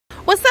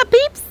What's up,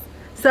 peeps?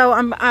 So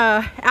I'm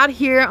out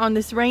here on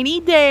this rainy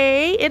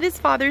day. It is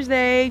Father's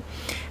Day,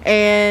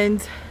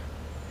 and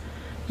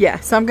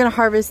yeah, so I'm gonna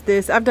harvest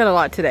this. I've done a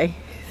lot today.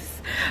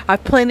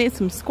 I've planted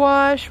some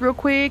squash real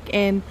quick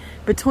and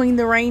between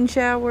the rain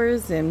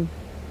showers, and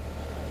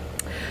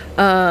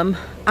I'm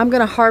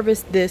gonna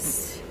harvest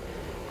this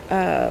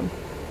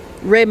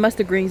red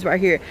mustard greens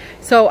right here.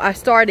 So I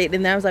started,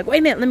 and then I was like, wait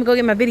a minute, let me go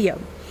get my video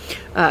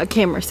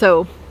camera.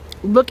 So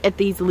look at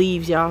these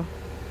leaves, y'all.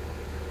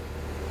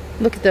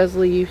 Look at those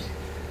leaves.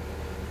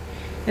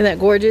 Isn't that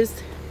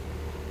gorgeous?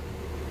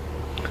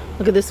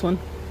 Look at this one.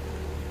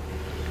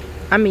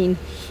 I mean,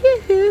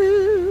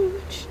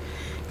 huge.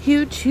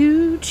 Huge,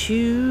 huge,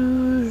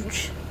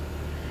 huge.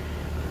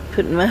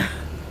 Putting my,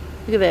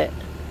 look at that.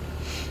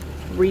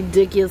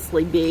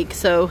 Ridiculously big.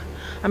 So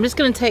I'm just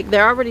gonna take,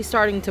 they're already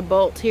starting to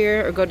bolt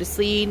here or go to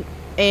seed.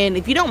 And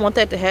if you don't want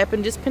that to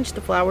happen, just pinch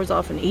the flowers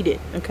off and eat it,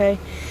 okay?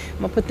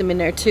 I'm gonna put them in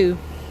there too.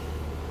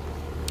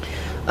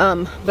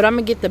 But I'm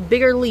gonna get the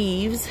bigger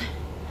leaves.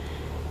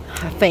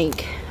 I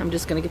think I'm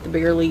just gonna get the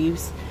bigger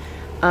leaves,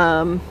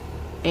 and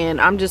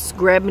I'm just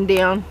grabbing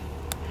down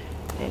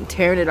and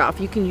tearing it off.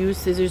 You can use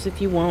scissors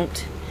if you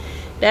want.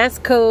 That's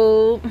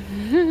cool.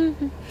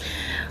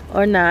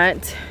 Or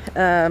not.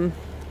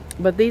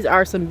 But these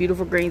are some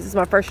beautiful greens. This is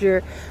my first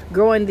year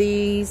growing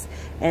these,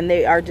 and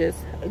they are just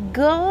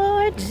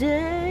gorgeous.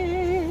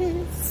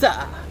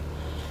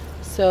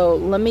 So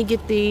let me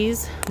get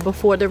these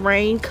before the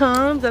rain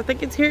comes. I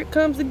think it's here it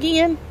comes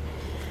again.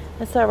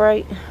 That's all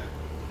right.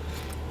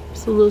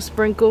 Just a little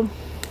sprinkle.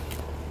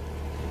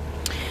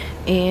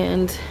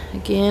 And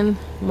again,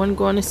 one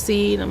going to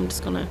seed. I'm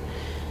just gonna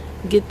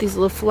get these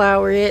little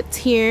flowerets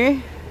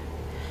here.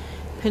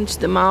 Pinch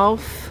them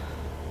off.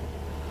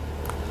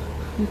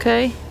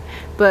 Okay.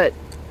 But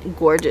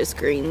gorgeous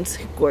greens.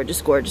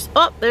 Gorgeous, gorgeous.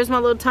 Oh, there's my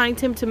little tiny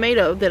Tim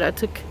tomato that I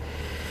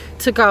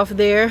took off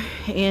there.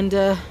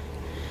 And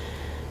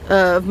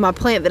of my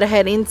plant that I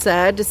had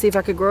inside to see if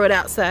I could grow it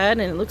outside,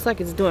 and it looks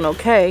like it's doing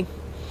okay.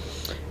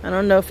 I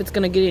don't know if it's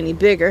gonna get any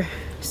bigger,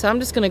 so I'm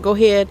just gonna go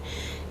ahead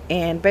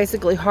and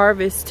basically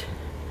harvest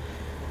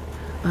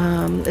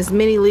as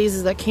many leaves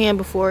as I can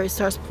before it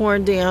starts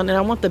pouring down. And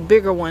I want the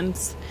bigger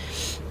ones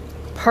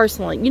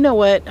personally. You know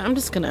what, I'm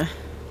just gonna,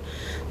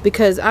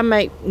 because I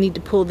might need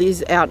to pull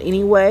these out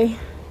anyway,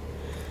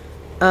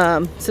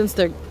 since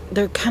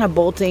they're kind of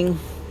bolting.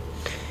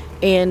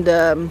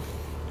 And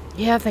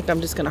yeah, I think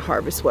I'm just gonna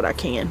harvest what I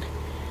can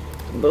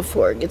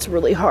before it gets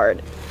really hard.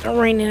 It's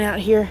raining out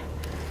here.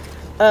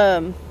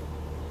 Let's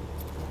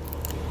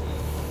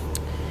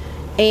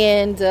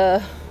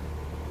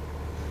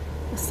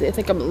see, I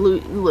think I'm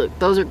look,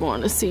 those are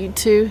going to seed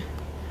too.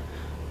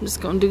 I'm just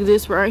gonna do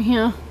this right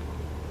here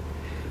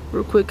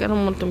real quick. I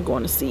don't want them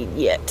going to seed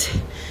yet.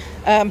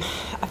 I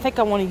think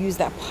I want to use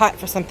that pot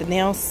for something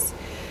else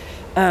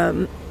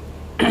very,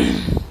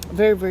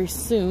 very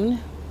soon.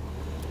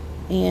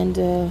 And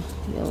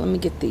yeah, let me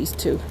get these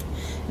too.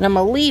 And I'm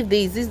gonna leave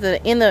these are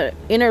the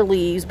inner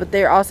leaves, but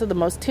they're also the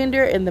most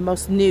tender and the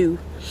most new.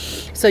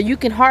 So you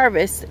can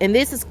harvest, and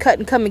this is cut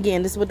and come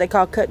again. This is what they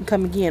call cut and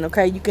come again,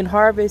 okay? You can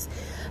harvest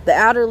the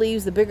outer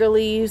leaves, the bigger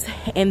leaves,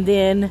 and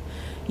then,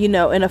 you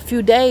know, in a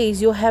few days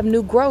you'll have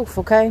new growth,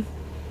 okay?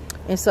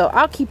 And so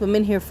I'll keep them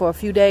in here for a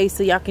few days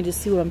so y'all can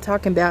just see what I'm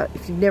talking about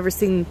if you've never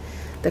seen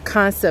the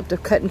concept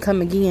of cut and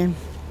come again.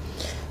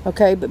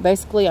 Okay, but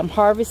basically I'm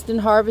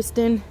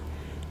harvesting,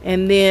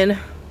 and then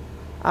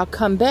I'll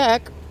come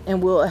back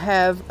and we'll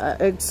have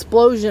an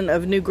explosion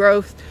of new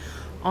growth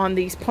on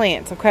these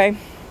plants, okay?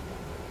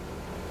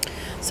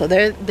 So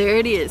there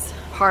it is,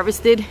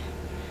 harvested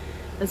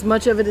as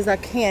much of it as I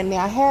can.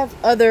 Now I have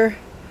other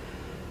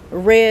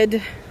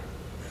red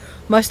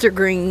mustard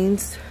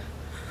greens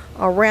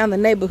around the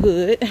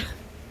neighborhood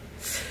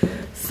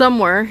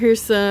somewhere.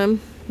 Here's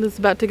some that's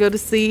about to go to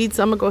seed,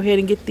 so I'm gonna go ahead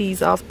and get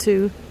these off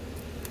too.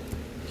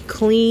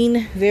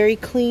 Clean, very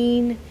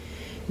clean.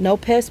 No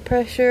pest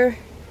pressure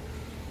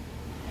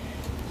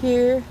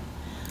here.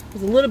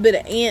 There's a little bit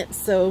of ants,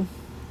 so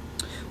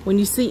when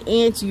you see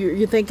ants,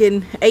 you're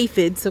thinking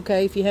aphids,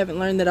 okay, if you haven't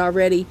learned that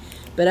already.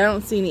 But I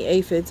don't see any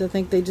aphids. I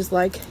think they just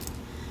like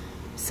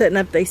setting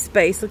up their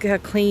space. Look at how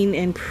clean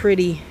and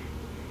pretty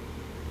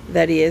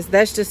that is.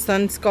 That's just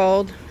sun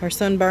scald or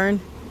sunburn.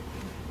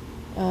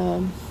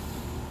 Other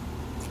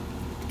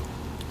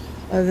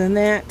than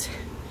that,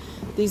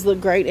 these look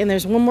great. And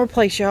there's one more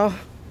place, y'all.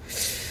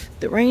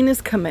 The rain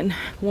is coming.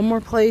 One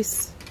more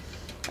place.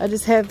 I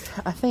just have,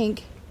 I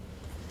think,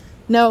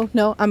 no,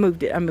 I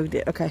moved it.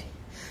 Okay.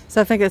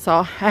 So I think that's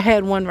all. I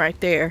had one right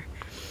there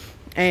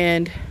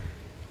and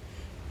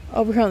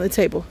over here on the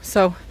table.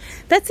 So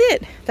that's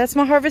it. That's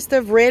my harvest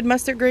of red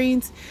mustard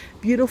greens.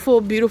 Beautiful,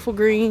 beautiful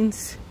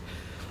greens.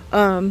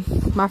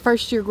 My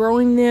first year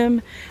growing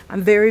them.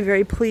 I'm very,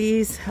 very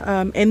pleased.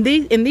 And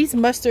these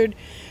mustard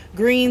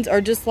greens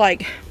are just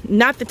like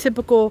not the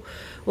typical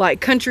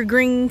like country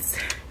greens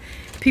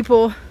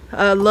people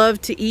love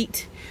to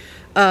eat.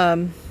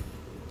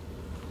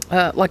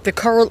 Like the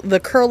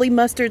curly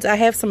mustards. I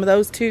have some of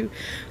those too.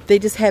 They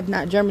just have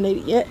not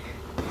germinated yet.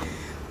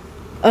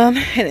 And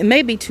it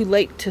may be too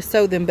late to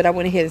sow them, but I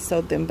went ahead and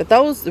sowed them. But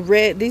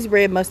these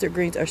red mustard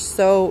greens are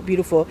so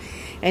beautiful.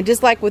 And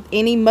just like with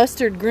any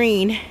mustard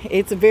green,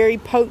 it's a very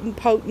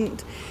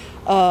potent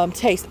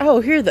taste.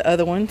 Oh, here are the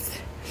other ones.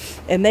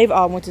 And they've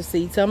all went to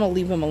seed, so I'm going to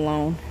leave them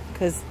alone.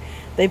 Because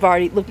they've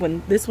already, look,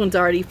 this one's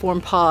already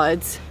formed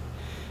pods.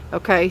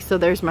 Okay, so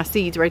there's my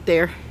seeds right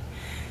there.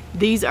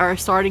 These are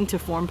starting to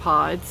form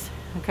pods.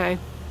 Okay.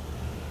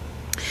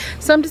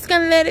 So I'm just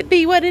going to let it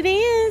be what it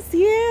is.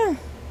 Yeah.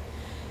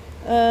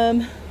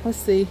 Let's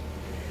see.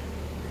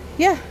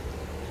 Yeah.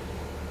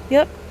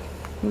 Yep.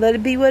 Let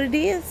it be what it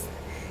is.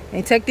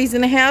 And take these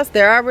in the house.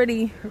 They're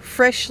already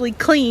freshly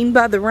cleaned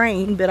by the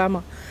rain, but I'm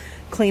gonna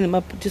clean them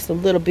up just a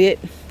little bit.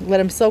 Let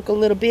them soak a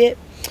little bit.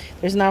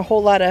 There's not a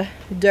whole lot of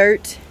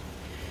dirt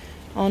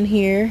on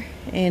here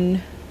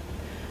and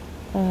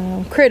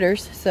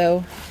critters,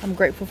 so I'm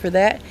grateful for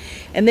that.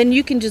 And then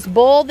you can just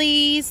boil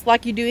these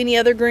like you do any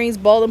other greens.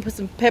 Boil them, put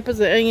some peppers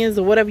or onions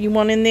or whatever you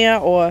want in there,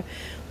 or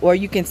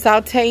you can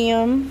saute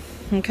them.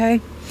 Okay,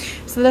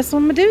 so that's what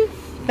I'm gonna do.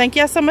 Thank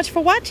y'all so much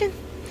for watching.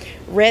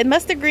 Red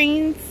mustard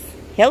greens.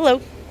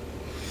 Hello.